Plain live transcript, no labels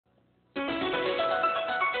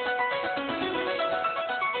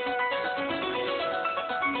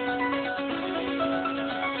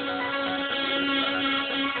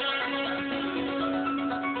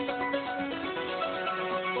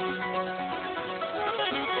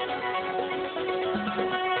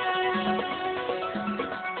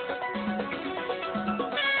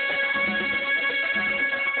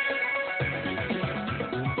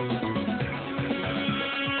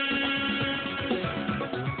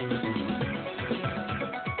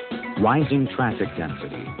rising traffic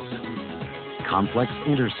densities, complex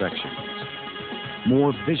intersections,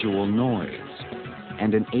 more visual noise,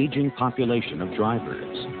 and an aging population of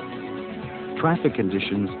drivers. Traffic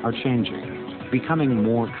conditions are changing, becoming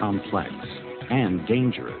more complex and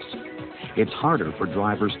dangerous. It's harder for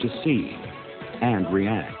drivers to see and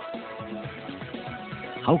react.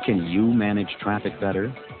 How can you manage traffic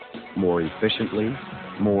better, more efficiently,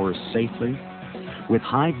 more safely? With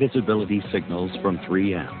high visibility signals from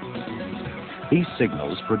 3M. These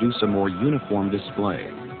signals produce a more uniform display,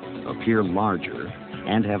 appear larger,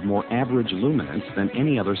 and have more average luminance than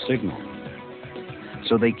any other signal.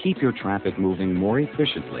 So they keep your traffic moving more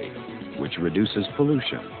efficiently, which reduces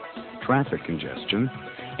pollution, traffic congestion,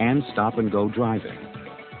 and stop-and-go driving,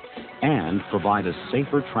 and provide a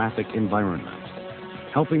safer traffic environment,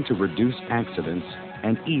 helping to reduce accidents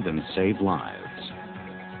and even save lives.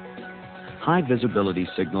 High visibility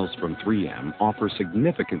signals from 3M offer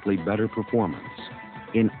significantly better performance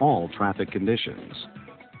in all traffic conditions,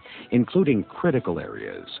 including critical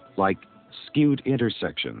areas like skewed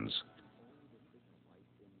intersections,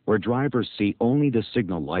 where drivers see only the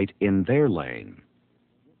signal light in their lane.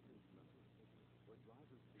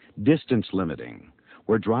 Distance limiting,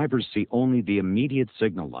 where drivers see only the immediate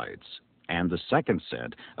signal lights, and the second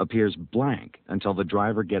set appears blank until the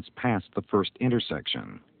driver gets past the first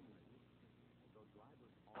intersection.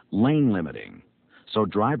 Lane limiting, so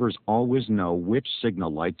drivers always know which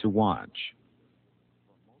signal light to watch.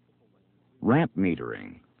 Ramp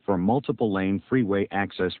metering, for multiple lane freeway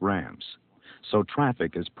access ramps, so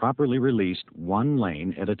traffic is properly released one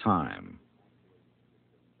lane at a time.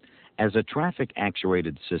 As a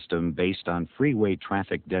traffic-actuated system based on freeway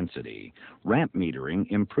traffic density, ramp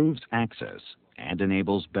metering improves access and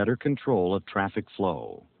enables better control of traffic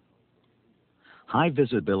flow.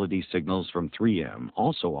 High-visibility signals from 3M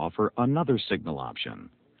also offer another signal option,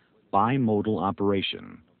 bimodal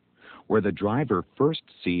operation, where the driver first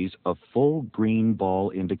sees a full green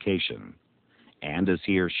ball indication, and as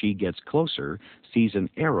he or she gets closer, sees an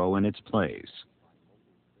arrow in its place.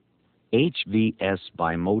 HVS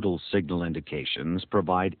bimodal signal indications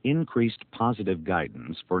provide increased positive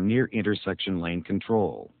guidance for near-intersection lane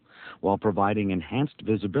control, while providing enhanced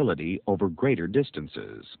visibility over greater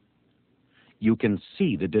distances. You can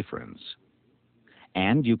see the difference.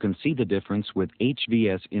 And you can see the difference with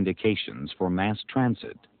HVS indications for mass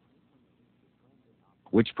transit,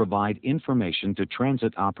 which provide information to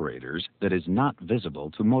transit operators that is not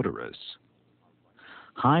visible to motorists.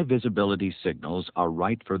 High visibility signals are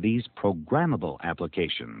right for these programmable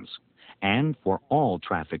applications and for all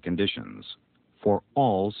traffic conditions, for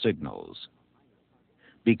all signals.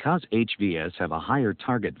 Because HVS have a higher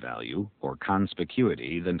target value or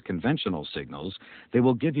conspicuity than conventional signals, they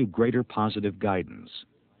will give you greater positive guidance.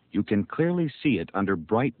 You can clearly see it under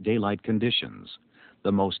bright daylight conditions,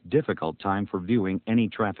 the most difficult time for viewing any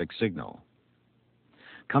traffic signal.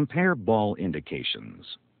 Compare ball indications.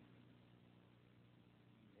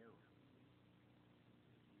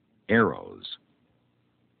 Arrows.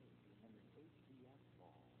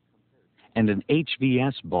 And an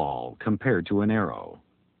HVS ball compared to an arrow.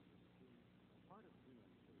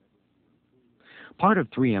 Part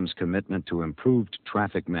of 3M's commitment to improved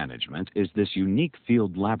traffic management is this unique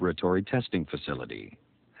field laboratory testing facility.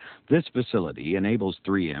 This facility enables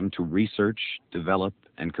 3M to research, develop,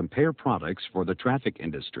 and compare products for the traffic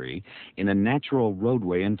industry in a natural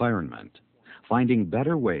roadway environment, finding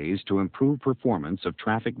better ways to improve performance of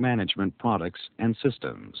traffic management products and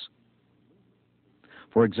systems.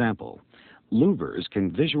 For example, louvers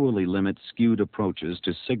can visually limit skewed approaches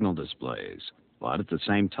to signal displays, but at the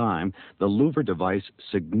same time, the louver device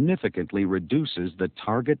significantly reduces the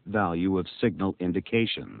target value of signal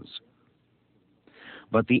indications.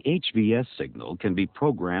 But the HVS signal can be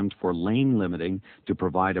programmed for lane limiting to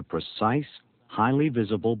provide a precise, highly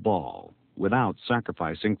visible ball without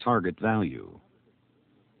sacrificing target value.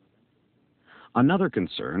 Another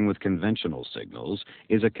concern with conventional signals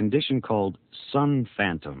is a condition called sun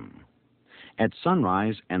phantom. At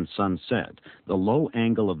sunrise and sunset, the low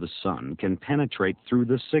angle of the sun can penetrate through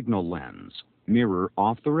the signal lens, mirror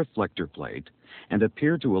off the reflector plate, and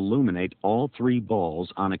appear to illuminate all three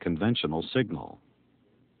balls on a conventional signal.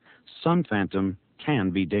 Sun phantom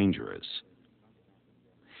can be dangerous.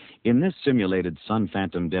 In this simulated sun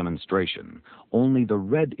phantom demonstration, only the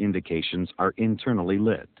red indications are internally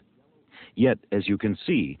lit. Yet, as you can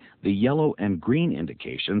see, the yellow and green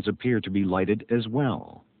indications appear to be lighted as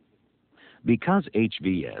well. Because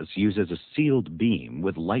HVS uses a sealed beam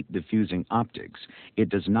with light diffusing optics, it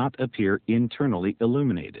does not appear internally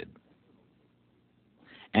illuminated.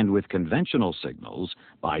 And with conventional signals,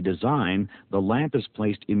 by design, the lamp is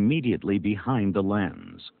placed immediately behind the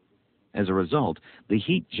lens. As a result, the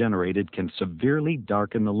heat generated can severely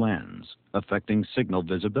darken the lens, affecting signal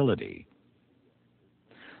visibility.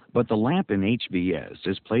 But the lamp in HVS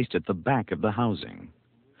is placed at the back of the housing,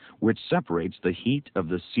 which separates the heat of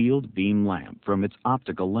the sealed beam lamp from its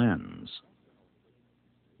optical lens.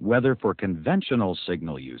 Whether for conventional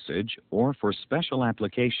signal usage or for special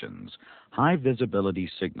applications, high visibility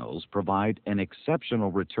signals provide an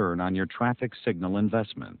exceptional return on your traffic signal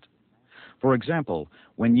investment. For example,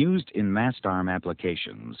 when used in mast arm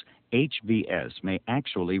applications, HVS may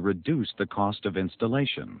actually reduce the cost of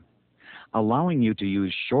installation, allowing you to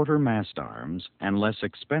use shorter mast arms and less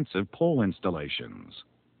expensive pole installations.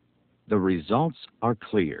 The results are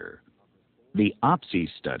clear. The OPSI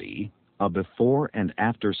study, a before and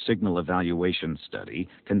after signal evaluation study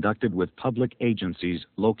conducted with public agencies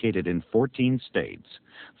located in 14 states,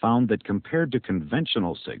 found that compared to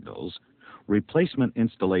conventional signals, replacement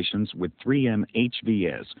installations with 3M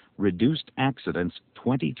HVS reduced accidents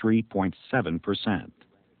 23.7%,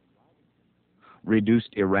 reduced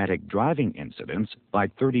erratic driving incidents by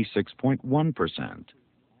 36.1%,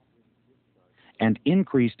 and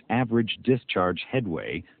increased average discharge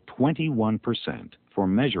headway 21% for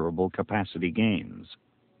measurable capacity gains.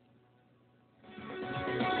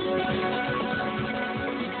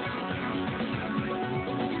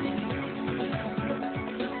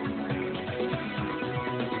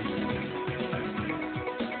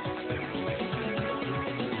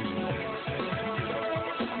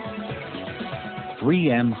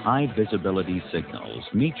 "3M high-visibility signals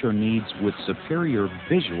meet your needs with superior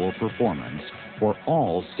visual performance for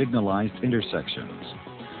all signalized intersections,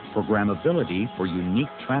 programmability for unique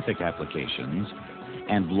traffic applications,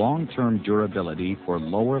 and long-term durability for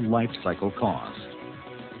lower life cycle cost.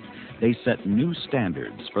 They set new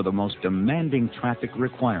standards for the most demanding traffic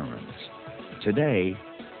requirements, today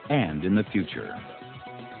and in the future.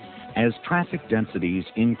 As traffic densities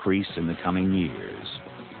increase in the coming years,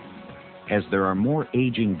 as there are more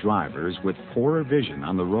aging drivers with poorer vision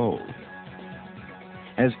on the road,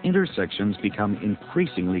 as intersections become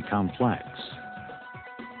increasingly complex,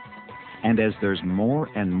 and as there's more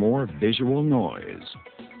and more visual noise,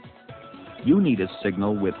 you need a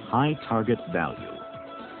signal with high target value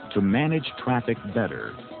to manage traffic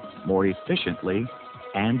better, more efficiently,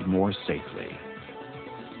 and more safely.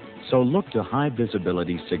 So look to high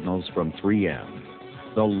visibility signals from 3M,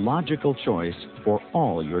 the logical choice for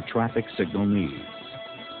all your traffic signal needs.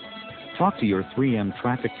 Talk to your 3M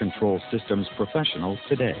Traffic Control Systems professional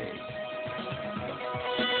today.